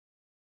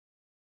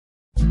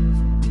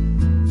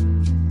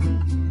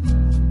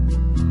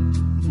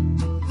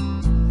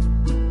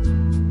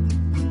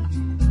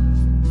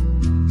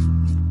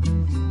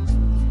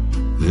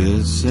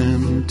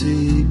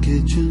empty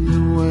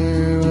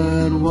kitchenware,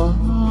 I'd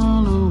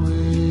wall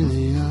away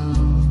the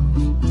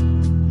hours.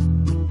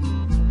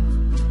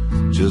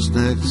 Just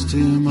next to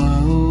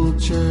my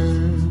old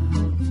chair,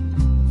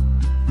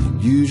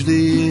 I'd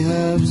usually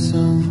have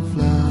some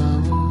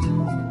flowers.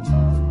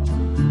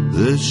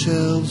 The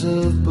shelves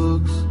of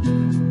books,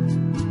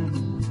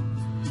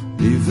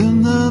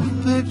 even the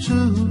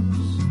pictures,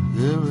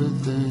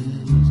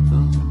 everything's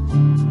gone.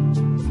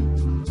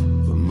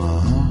 But my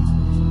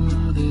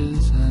heart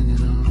is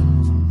hanging on.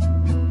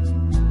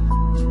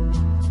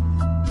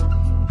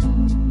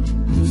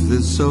 If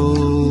this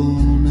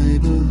old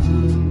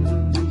neighbourhood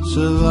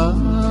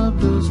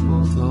survived us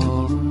both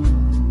all right,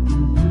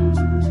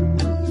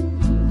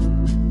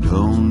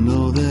 don't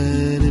know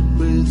that it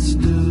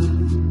withstood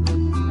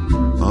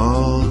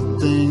all the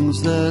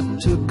things that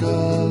took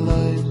our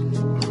life.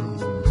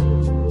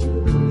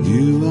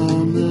 You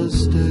on the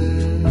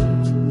stair,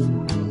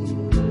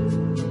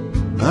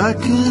 I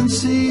can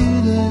see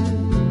that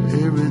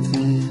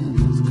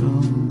everything's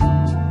gone,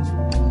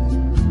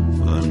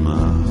 but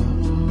my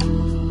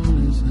heart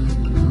is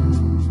hanging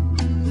on.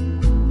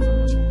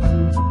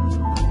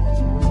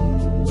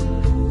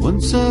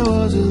 Once I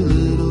was a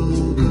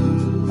little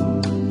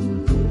girl,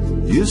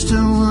 used to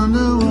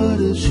wonder what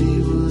a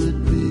she would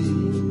be.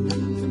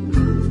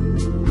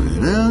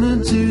 Went out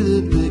into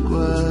the big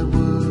wide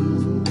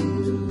world,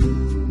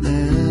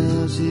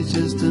 now she's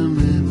just a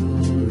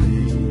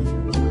memory.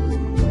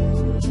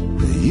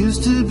 There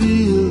used to be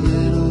a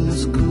little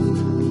school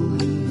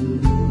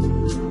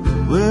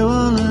where I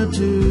learned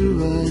to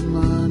write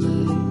my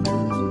name.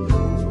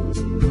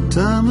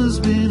 Time has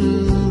been a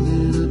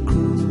little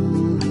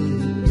cruel,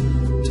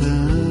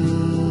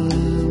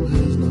 time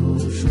has no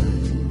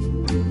shame.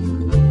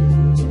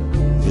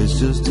 It's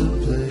just a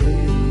place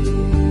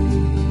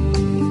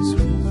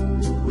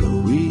where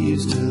we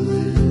used to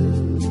live.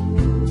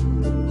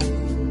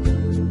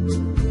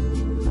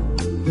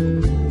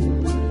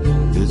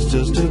 It's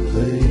just a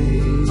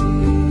place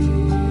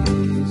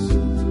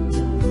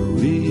where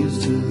we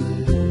used to live.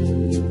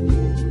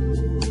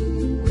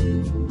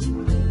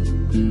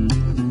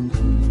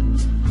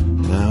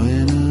 Now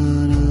in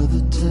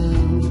another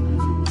town,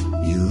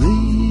 you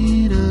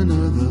lead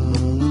another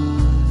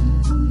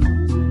life.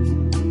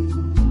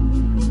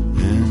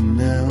 And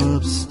now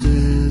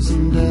upstairs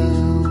and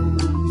down,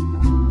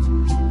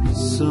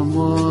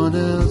 someone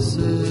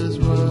else's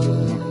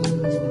wife.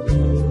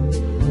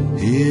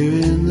 Here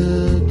in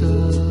the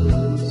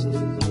dust,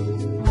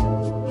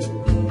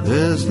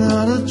 there's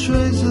not a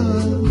trace of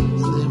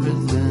us,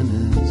 everything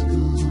is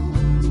gone.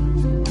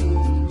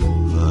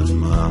 But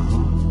my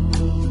heart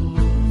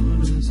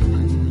is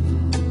hanging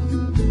on.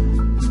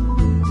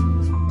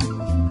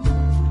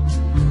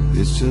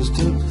 It's just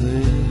a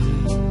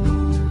place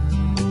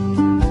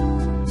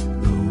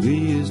where we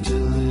used to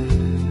live.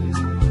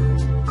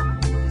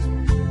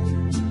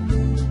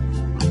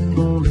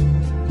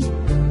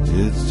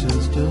 It's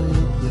just a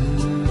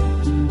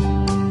place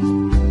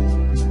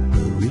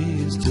where we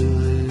used to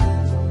live.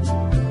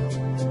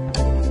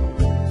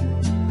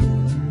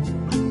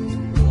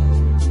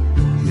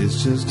 It's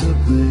just a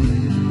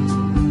place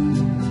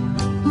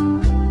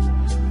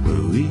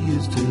where we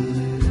used to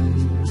live.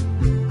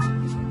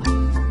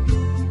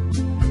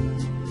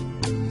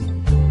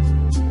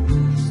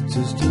 It's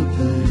just a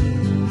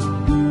place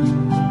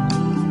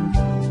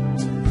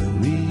where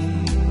we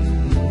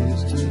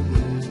used to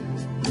live.